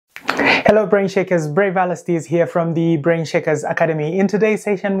Hello Brain Shakers, Brave Alice is here from the Brain Shakers Academy. In today's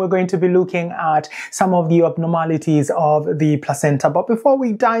session, we're going to be looking at some of the abnormalities of the placenta. But before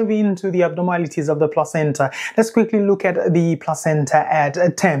we dive into the abnormalities of the placenta, let's quickly look at the placenta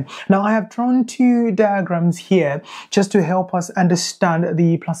at 10. Now, I have drawn two diagrams here just to help us understand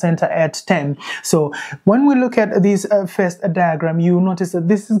the placenta at 10. So when we look at this first diagram, you notice that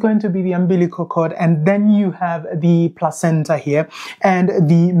this is going to be the umbilical cord, and then you have the placenta here and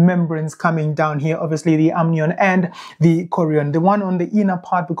the membranes coming down here, obviously the amnion and the chorion. The one on the inner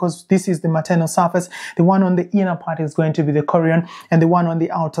part, because this is the maternal surface, the one on the inner part is going to be the chorion, and the one on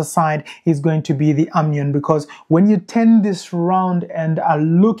the outer side is going to be the amnion, because when you turn this round and are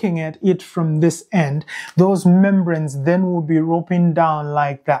looking at it from this end, those membranes then will be roping down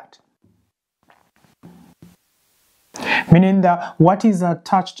like that. Meaning that what is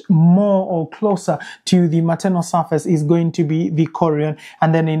attached more or closer to the maternal surface is going to be the chorion,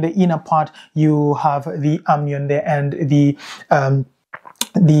 and then in the inner part you have the amnion there and the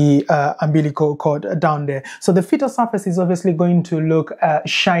umbilical cord down there. So the fetal surface is obviously going to look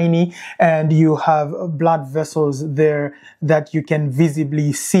shiny, and you have blood vessels there that you can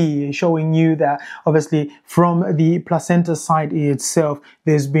visibly see, showing you that obviously from the placenta side itself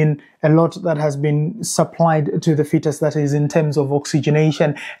there's been a lot that has been supplied to the fetus, that is in terms of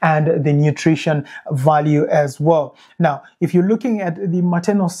oxygenation and the nutrition value as well. Now, if you're looking at the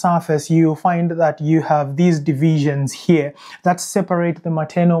maternal surface, you find that you have these divisions here that separate the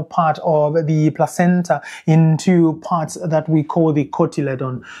maternal part of the placenta into parts that we call the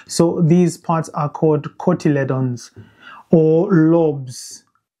cotyledon. So these parts are called cotyledons or lobes.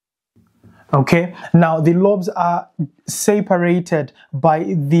 Okay, now the lobes are separated by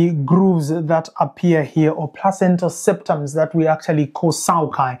the grooves that appear here, or placental septums that we actually call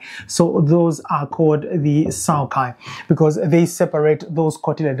sulci. So those are called the sulci because they separate those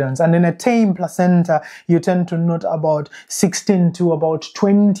cotyledons. And in a tame placenta, you tend to note about 16 to about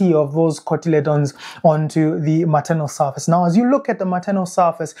 20 of those cotyledons onto the maternal surface. Now, as you look at the maternal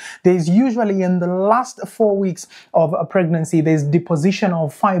surface, there's usually in the last 4 weeks of a pregnancy, there's deposition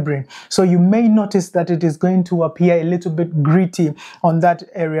of fibrin. So you may notice that it is going to appear a little bit gritty on that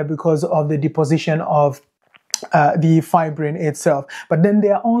area because of the deposition of the fibrin itself. But then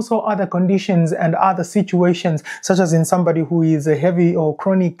there are also other conditions and other situations, such as in somebody who is a heavy or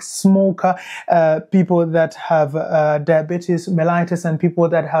chronic smoker, people that have diabetes mellitus, and people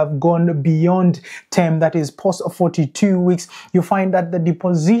that have gone beyond term, that is post 42 weeks. You find that the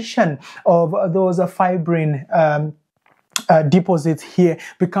deposition of those fibrin deposits here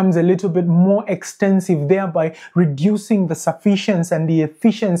becomes a little bit more extensive, thereby reducing the sufficiency and the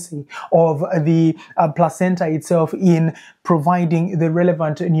efficiency of the placenta itself in providing the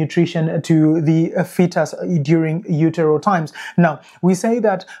relevant nutrition to the fetus during utero times. Now, we say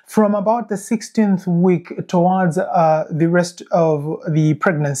that from about the 16th week towards the rest of the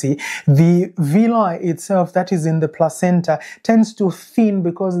pregnancy, the villi itself that is in the placenta tends to thin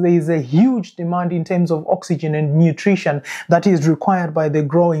because there is a huge demand in terms of oxygen and nutrition that is required by the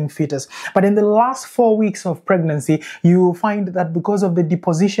growing fetus. But in the last 4 weeks of pregnancy, you find that because of the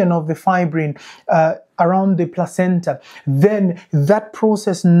deposition of the fibrin around the placenta, then that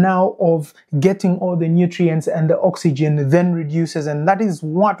process now of getting all the nutrients and the oxygen then reduces, and that is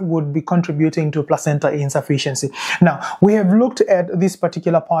what would be contributing to placenta insufficiency. Now, we have looked at this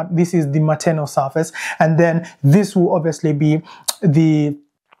particular part. This is the maternal surface, and then this will obviously be the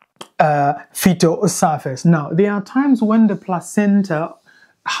fetal surface. Now, there are times when the placenta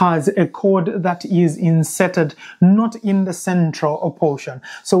has a cord that is inserted not in the central portion.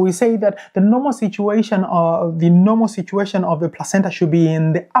 So we say that the normal situation of the placenta should be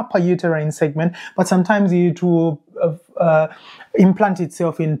in the upper uterine segment, but sometimes it will implant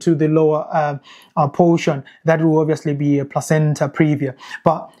itself into the lower portion. That will obviously be a placenta previa.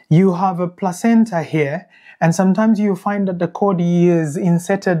 But you have a placenta here, and sometimes you find that the cord is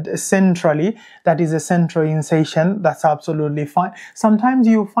inserted centrally. That is a central insertion. That's absolutely fine. Sometimes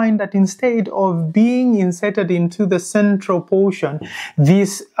you find that instead of being inserted into the central portion,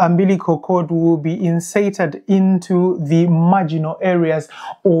 this umbilical cord will be inserted into the marginal areas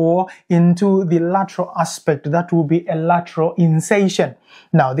or into the lateral aspect. That will be a lateral insertion.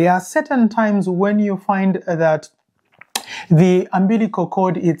 Now, there are certain times when you find that the umbilical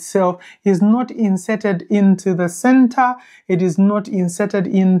cord itself is not inserted into the center, it is not inserted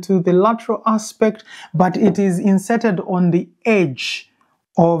into the lateral aspect, but it is inserted on the edge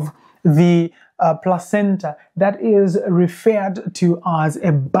of the placenta. That is referred to as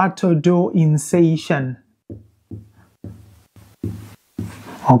a battledore insertion.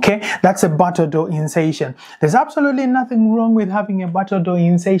 Okay, that's a buttock door incision. There's absolutely nothing wrong with having a buttock door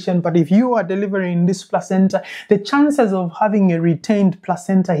incision, but if you are delivering this placenta, the chances of having a retained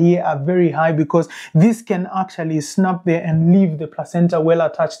placenta here are very high, because this can actually snap there and leave the placenta well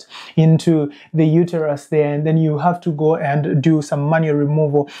attached into the uterus there, and then you have to go and do some manual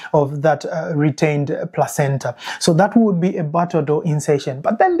removal of that retained placenta. So that would be a buttock door incision.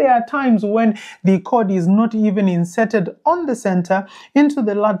 But then there are times when the cord is not even inserted on the center, into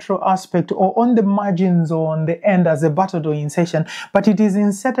the lateral aspect, or on the margins or on the end as a buttock door incision, but it is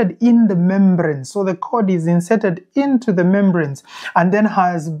inserted in the membrane. So the cord is inserted into the membranes and then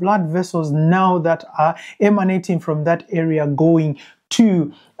has blood vessels now that are emanating from that area going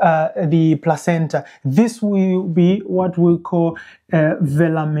to the placenta. This will be what we call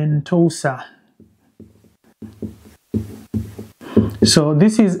velamentosa. So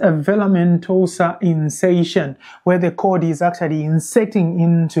this is a velamentosa incision, where the cord is actually inserting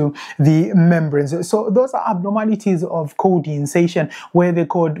into the membranes. So those are abnormalities of cord incision, where the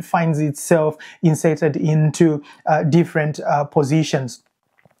cord finds itself inserted into different positions.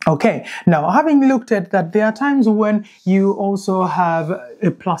 Okay, now having looked at that, there are times when you also have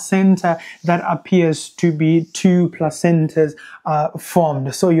a placenta that appears to be two placentas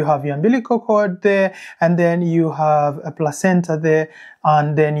formed. So you have your umbilical cord there, and then you have a placenta there,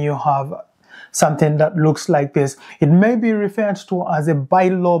 and then you have something that looks like this. It may be referred to as a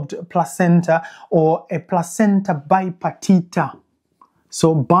bilobed placenta or a placenta bipartita.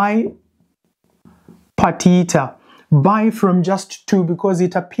 So bipartita. Bi from just two, because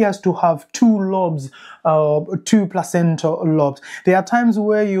it appears to have two lobes, two placental lobes. There are times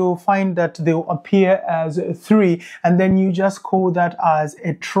where you find that they will appear as three, and then you just call that as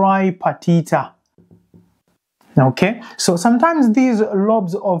a tripartita. Okay, so sometimes these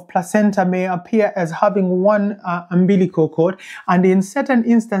lobes of placenta may appear as having one umbilical cord, and in certain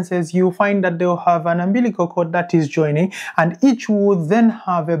instances you find that they'll have an umbilical cord that is joining, and each will then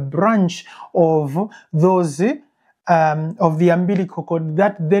have a branch of those of the umbilical cord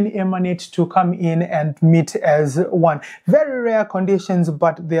that then emanates to come in and meet as one. Very rare conditions,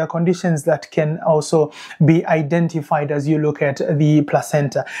 but they are conditions that can also be identified as you look at the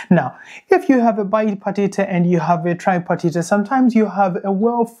placenta. Now, if you have a bipartita and you have a tripartita, sometimes you have a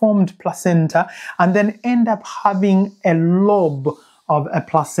well-formed placenta and then end up having a lobe of a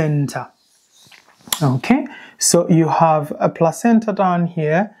placenta. Okay, so you have a placenta down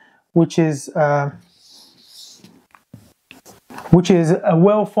here, which is a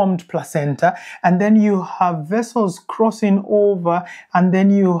well-formed placenta, and then you have vessels crossing over, and then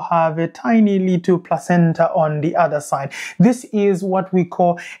you have a tiny little placenta on the other side. This is what we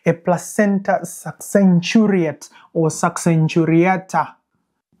call a placenta succenturiate or succenturiata.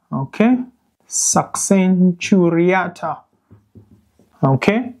 Okay, succenturiata.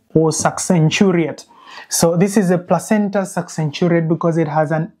 Okay, or succenturiate. So this is a placenta succenturiate because it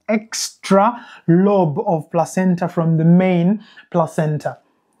has an extra lobe of placenta from the main placenta.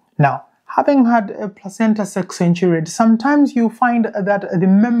 Now, having had a placenta succenturiate, sometimes you find that the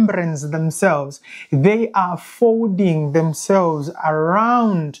membranes themselves, they are folding themselves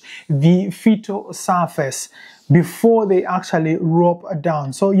around the fetal surface before they actually rope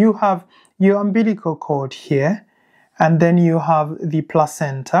down. So you have your umbilical cord here, and then you have the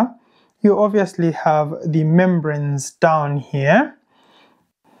placenta. You obviously have the membranes down here,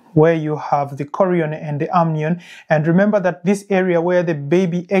 where you have the chorion and the amnion. And remember that this area where the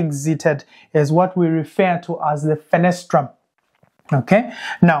baby exited is what we refer to as the fenestrum. Okay,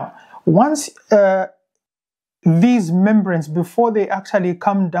 now once these membranes, before they actually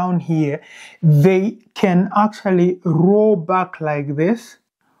come down here, they can actually roll back like this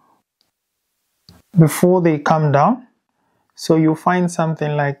before they come down. So you find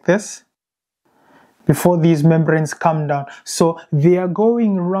something like this before these membranes come down. So they are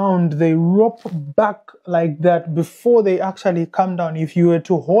going around, they rope back like that before they actually come down. If you were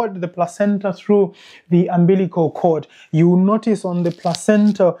to hold the placenta through the umbilical cord, you will notice on the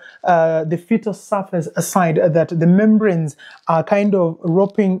placenta, the fetal surface side, that the membranes are kind of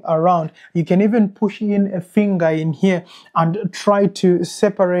roping around. You can even push in a finger in here and try to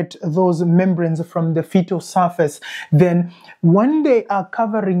separate those membranes from the fetal surface. Then when they are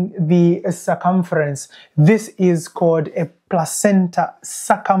covering the circumference, this is called a placenta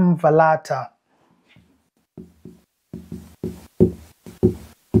circumvallata.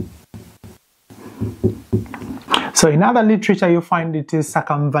 So in other literature, you find it is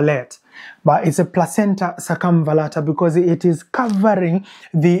circumvallate. but it's a placenta circumvallata because it is covering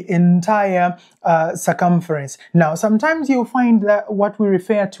the entire circumference. Now, sometimes you'll find that what we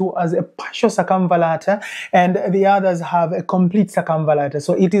refer to as a partial circumvallata, and the others have a complete circumvallata.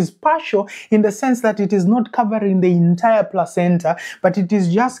 So it is partial in the sense that it is not covering the entire placenta, but it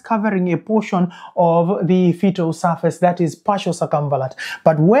is just covering a portion of the fetal surface. That is partial circumvallata.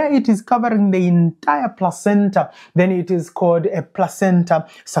 But where it is covering the entire placenta, then it is called a placenta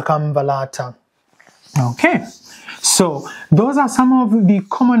circumvallata. Okay. So those are some of the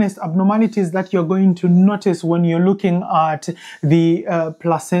commonest abnormalities that you're going to notice when you're looking at the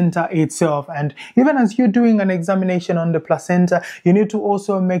placenta itself. And even as you're doing an examination on the placenta, you need to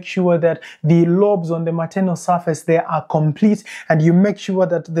also make sure that the lobes on the maternal surface they are complete, and you make sure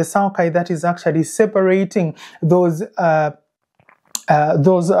that the sulci that is actually separating those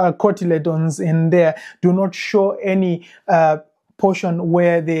cotyledons in there do not show any portion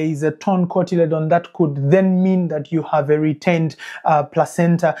where there is a torn cotyledon. That could then mean that you have a retained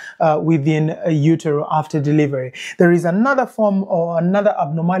placenta within utero after delivery. There is another form or another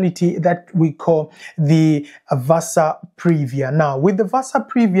abnormality that we call the vasa previa. Now, with the vasa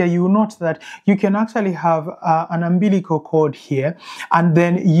previa, you will note that you can actually have an umbilical cord here, and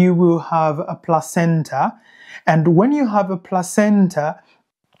then you will have a placenta. And when you have a placenta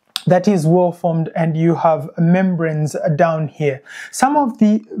that is well formed and you have membranes down here, some of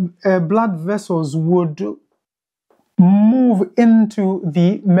the blood vessels would move into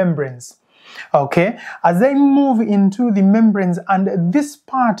the membranes. Okay, as they move into the membranes and this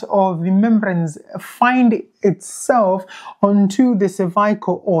part of the membranes find itself onto the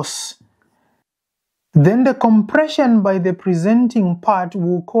cervical os, then the compression by the presenting part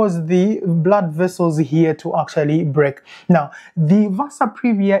will cause the blood vessels here to actually break. Now, the vasa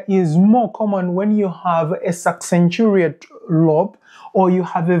previa is more common when you have a subcenturiate lobe or you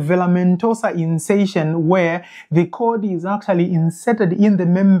have a velamentosa insertion where the cord is actually inserted in the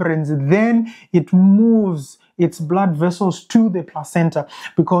membranes, then it moves its blood vessels to the placenta,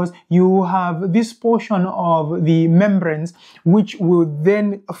 because you have this portion of the membranes which will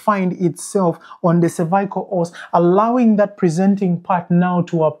then find itself on the cervical os, allowing that presenting part now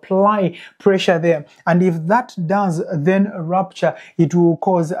to apply pressure there. And if that does then rupture, it will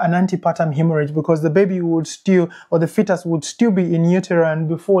cause an antepartum hemorrhage, because the baby would still, or the fetus would still be in utero and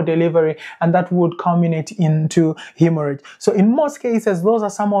before delivery, and that would culminate into hemorrhage. So in most cases, those are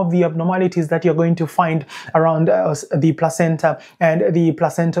some of the abnormalities that you're going to find around the placenta and the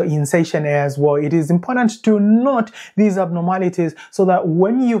placental insertion as well. It is important to note these abnormalities so that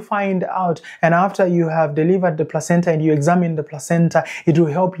when you find out and after you have delivered the placenta and you examine the placenta, it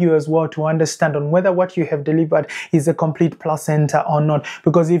will help you as well to understand on whether what you have delivered is a complete placenta or not.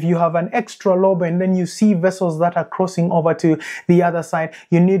 Because if you have an extra lobe and then you see vessels that are crossing over to the other side,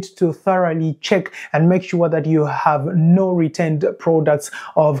 you need to thoroughly check and make sure that you have no retained products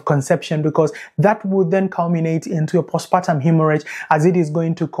of conception, because that would then culminate into a postpartum hemorrhage, as it is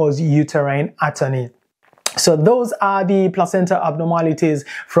going to cause uterine atony. So those are the placenta abnormalities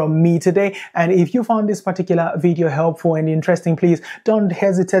from me today. And if you found this particular video helpful and interesting, please don't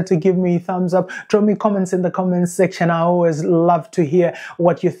hesitate to give me a thumbs up. Drop me comments in the comments section. I always love to hear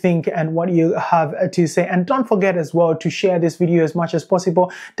what you think and what you have to say. And don't forget as well to share this video as much as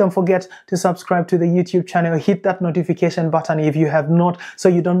possible. Don't forget to subscribe to the YouTube channel. Hit that notification button if you have not, so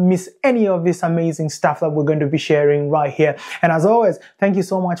you don't miss any of this amazing stuff that we're going to be sharing right here. And as always, thank you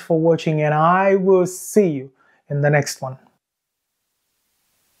so much for watching, and I will see you in the next one.